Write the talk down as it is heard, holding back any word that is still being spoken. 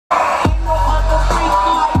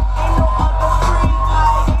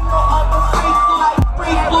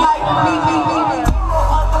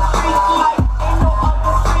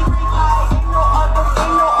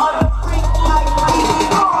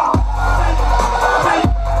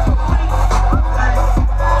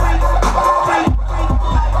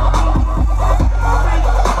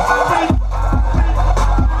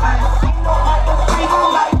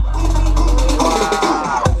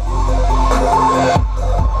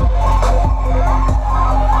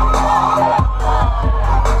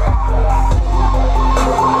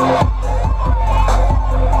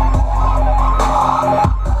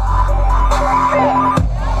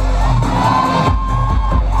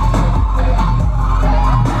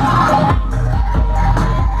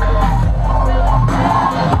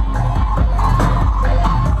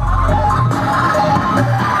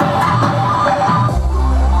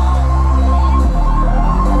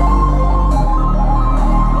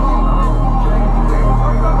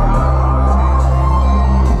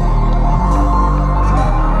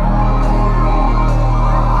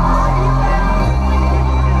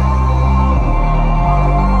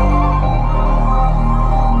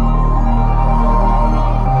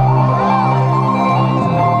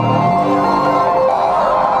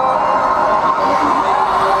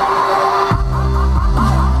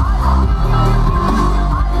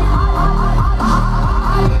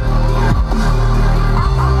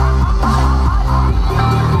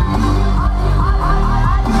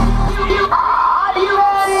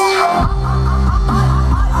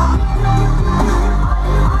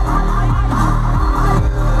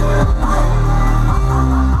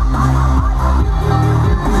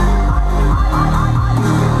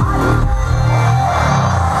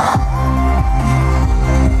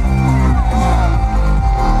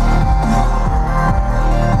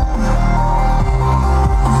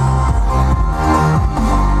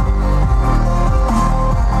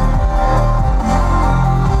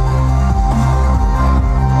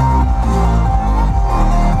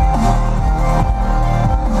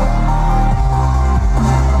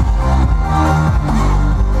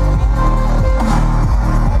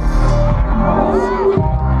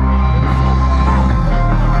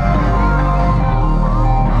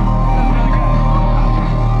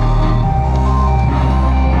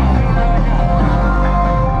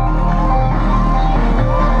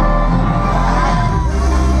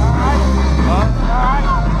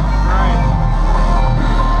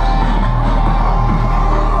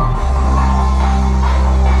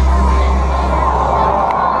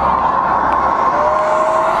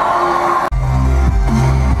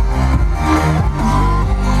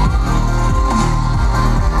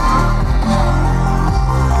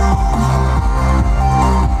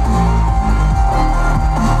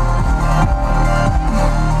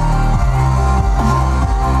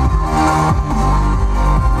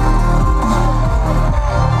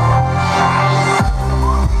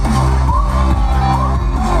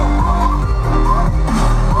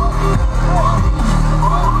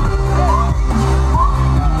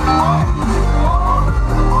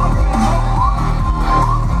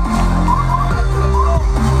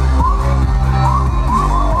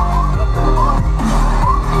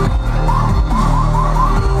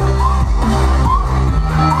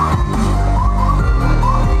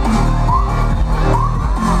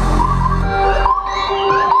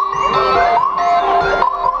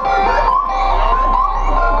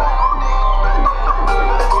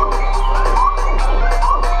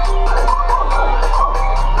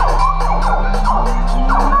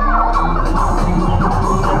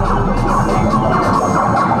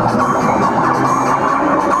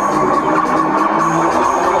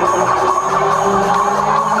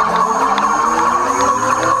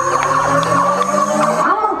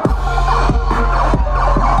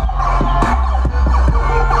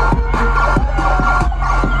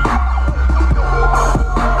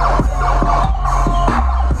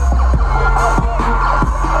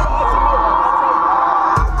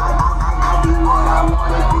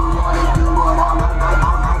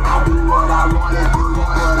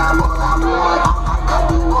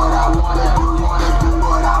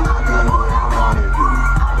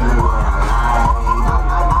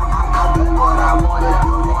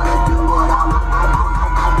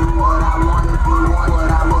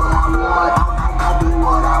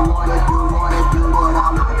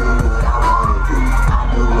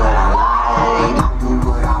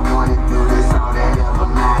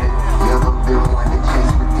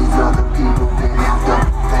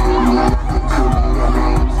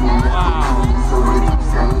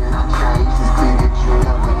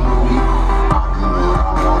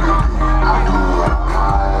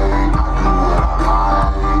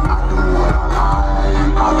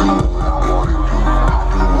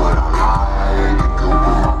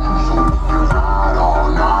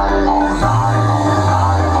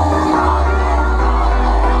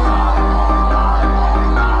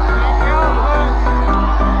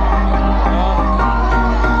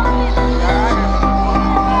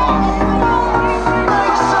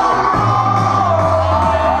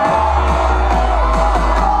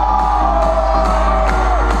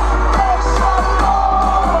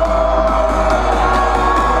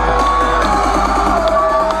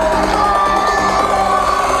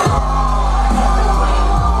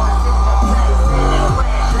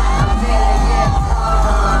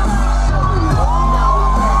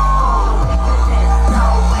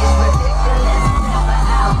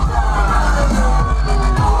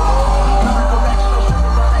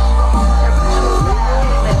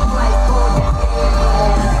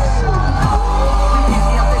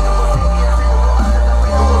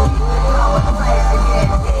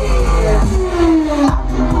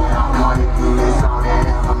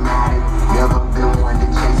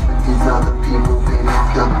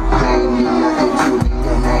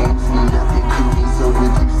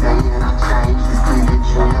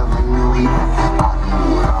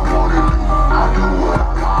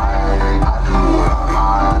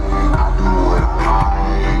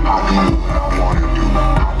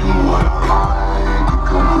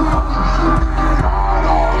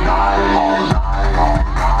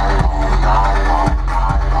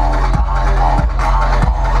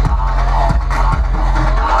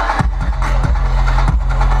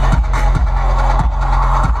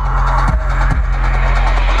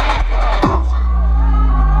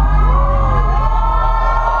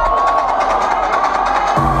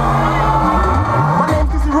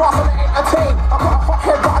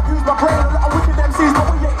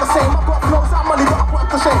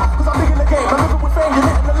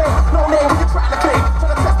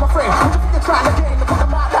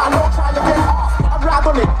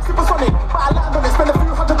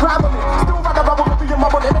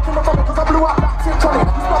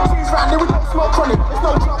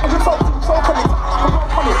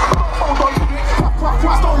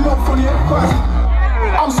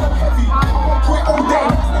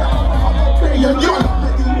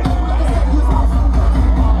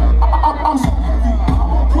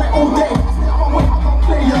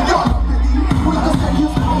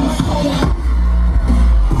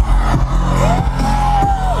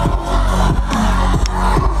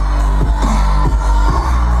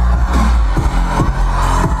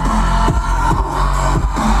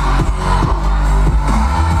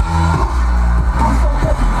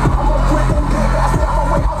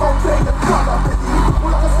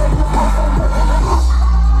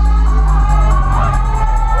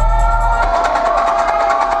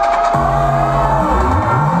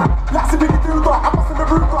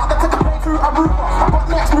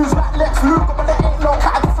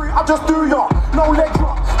just do ya. No leg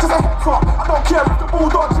drop, just a head drop. I don't care if the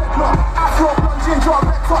bulldog jet block. Afro, blonde, ginger,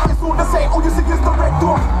 red top, it's all the same. All you see is the red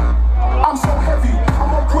dot. I'm so heavy,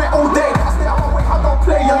 I'm on point all day. I stay on my way, I don't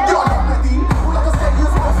play, and you're not ready. All I can say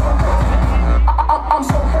is I'm so heavy. I'm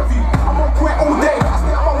so heavy, I'm on point all day. I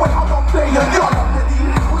stay on my way, I don't play, and you're not ready.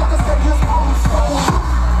 All I can say is I'm so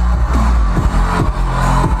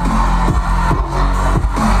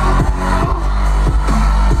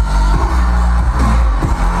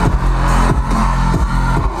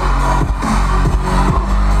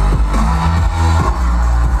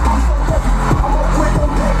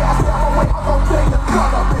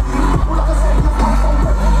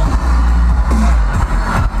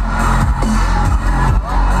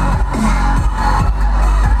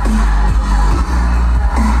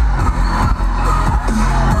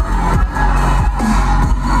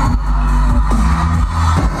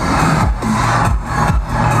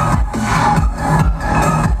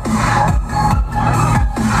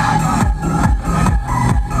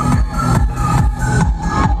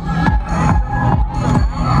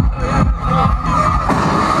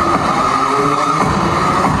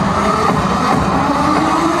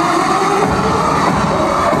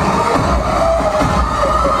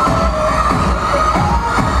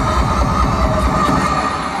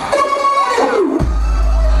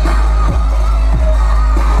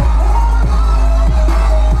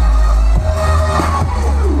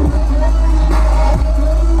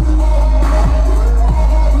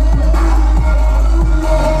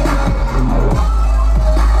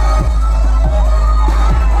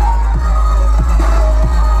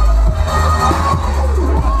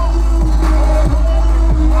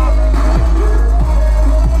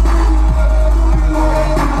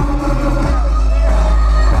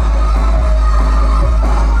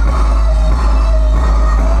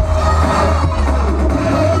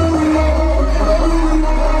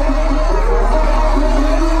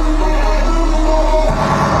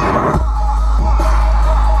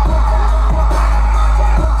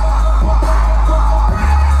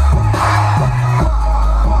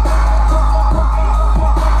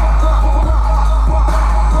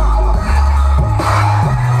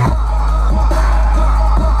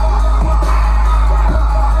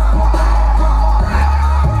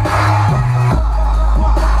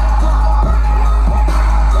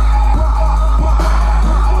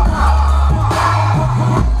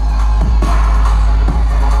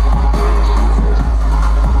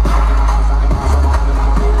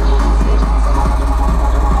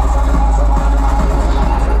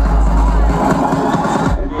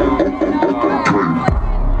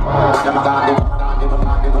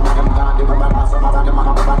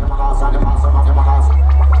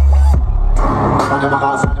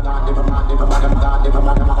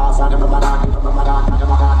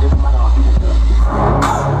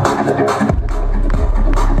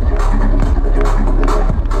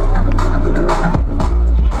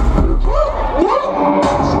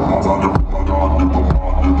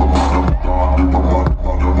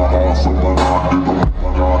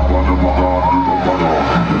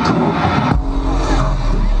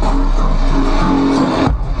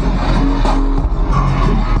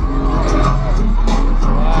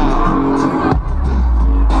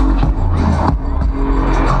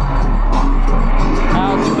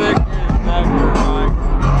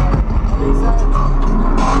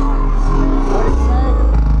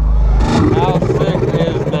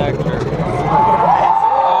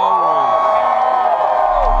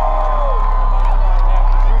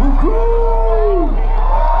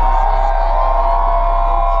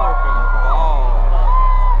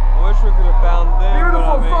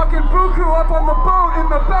fucking BUKU up on the boat, in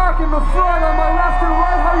the back, in the front, on my left and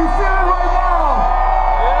right. How you feeling right now?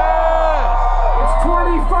 Yes! It's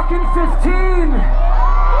 2015!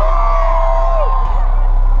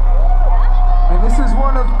 And this is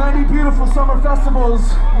one of many beautiful summer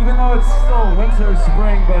festivals, even though it's still winter,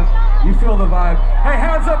 spring, but you feel the vibe. Hey,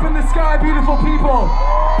 hands up in the sky, beautiful people!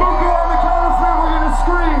 BUKU on the count of three, we're gonna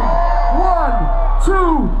scream. 1,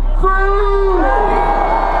 2, 3!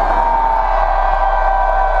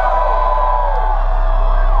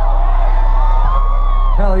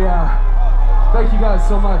 Hell yeah. Thank you guys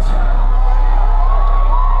so much.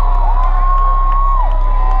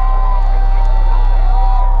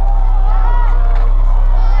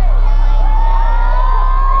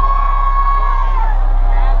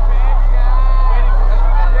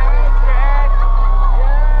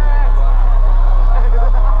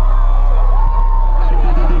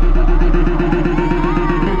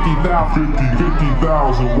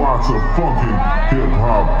 $50,000 watts of fucking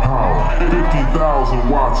hip-hop 50,000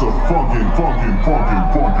 watts of funkin'.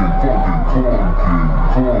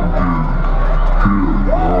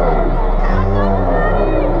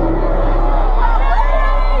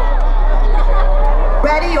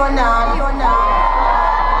 Ready or not,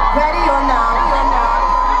 ready or not,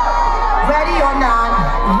 ready or not,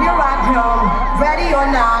 here I come. Ready or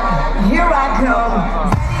not, here I come.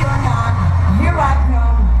 Ready or not, here I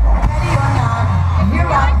come. Ready or not, here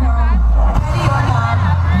I come. Ready or not,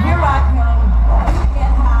 here I come.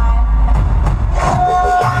 Get high.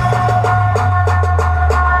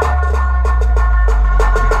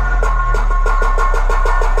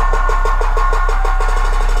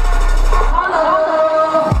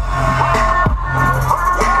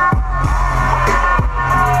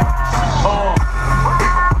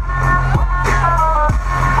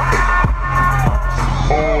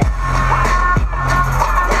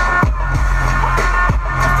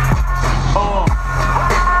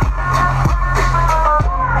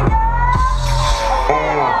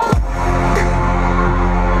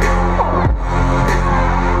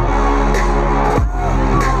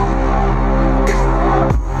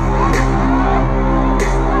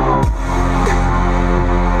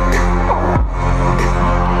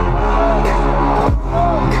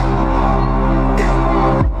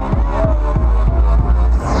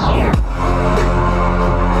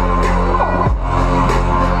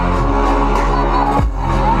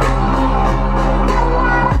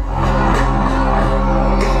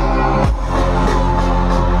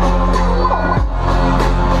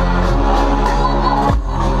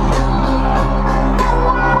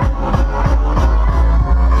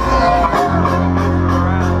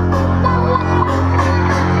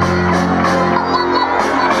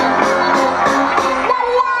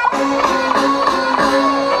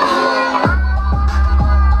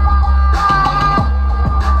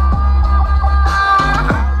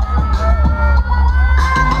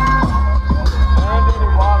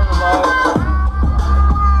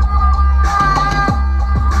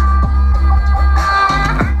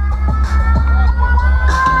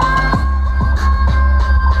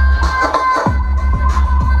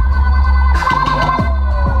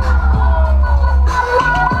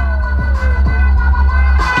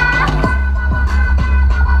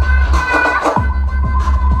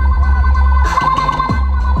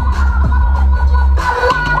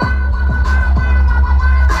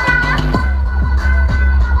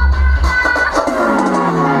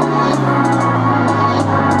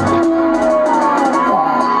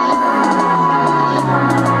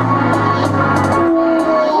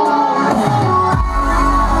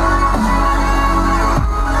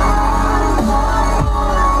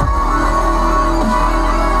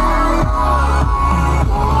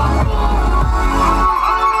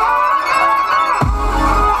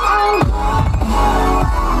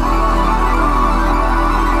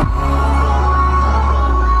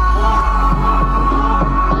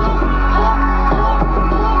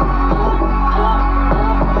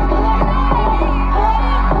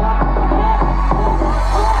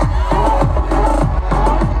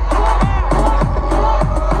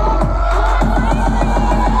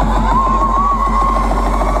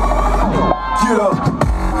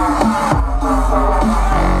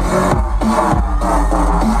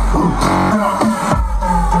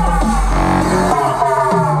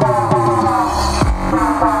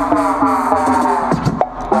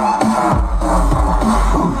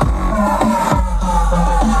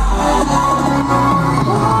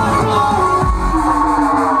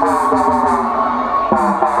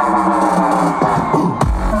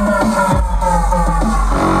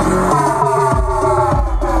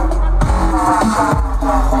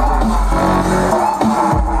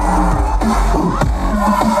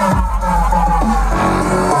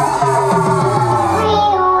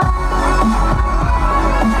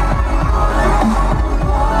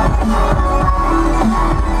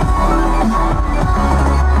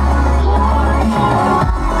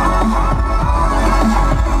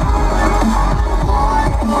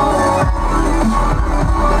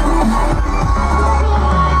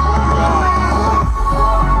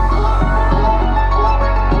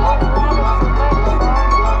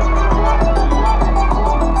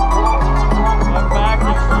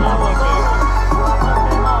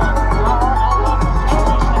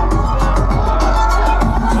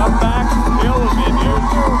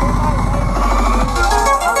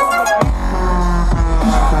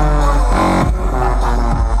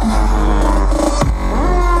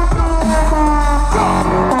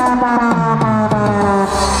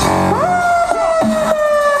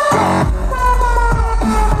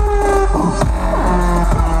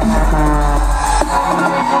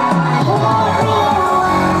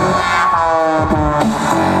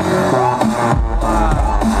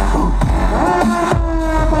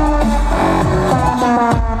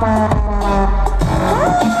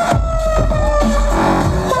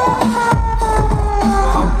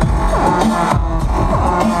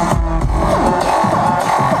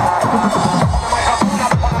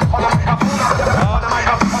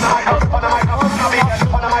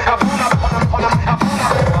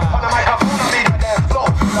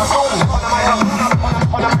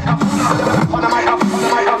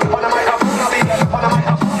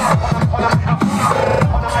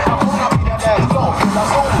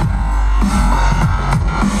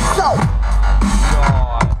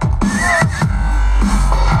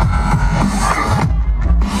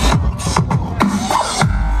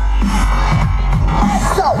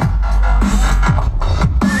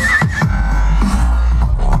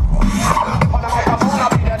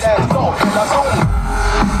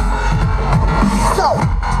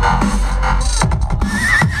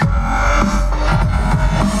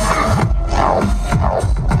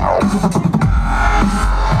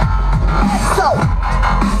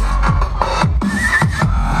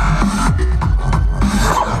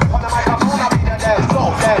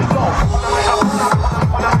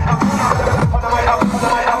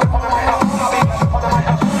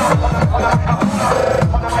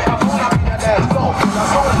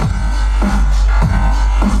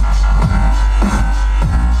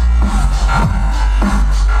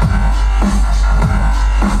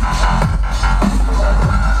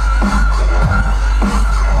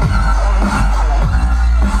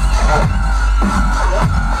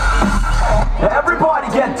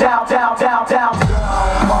 down, down,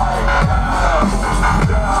 down like animals,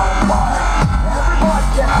 down like. Everybody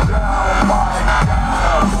get down like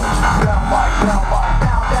animals, down like, down like,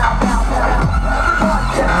 down, down, down, down. Everybody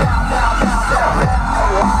get down, down, down, down,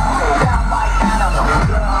 down like animals,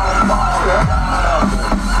 down like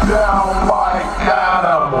animals, down like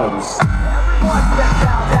animals. Everybody get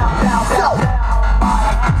down, down, down, down,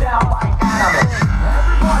 down like animals.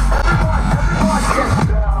 Everybody get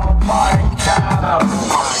down like animals.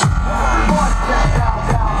 Everybody get down,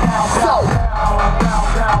 down, down, down, down,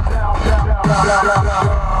 down, down, down, down, down, down,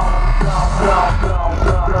 down.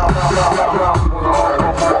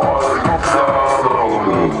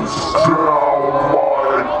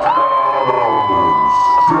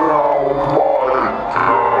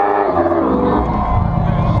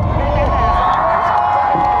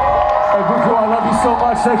 So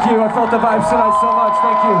much, thank you. I felt the vibes tonight so much,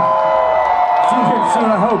 thank you. See you soon,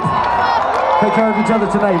 I hope. Take care of each other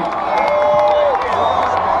tonight.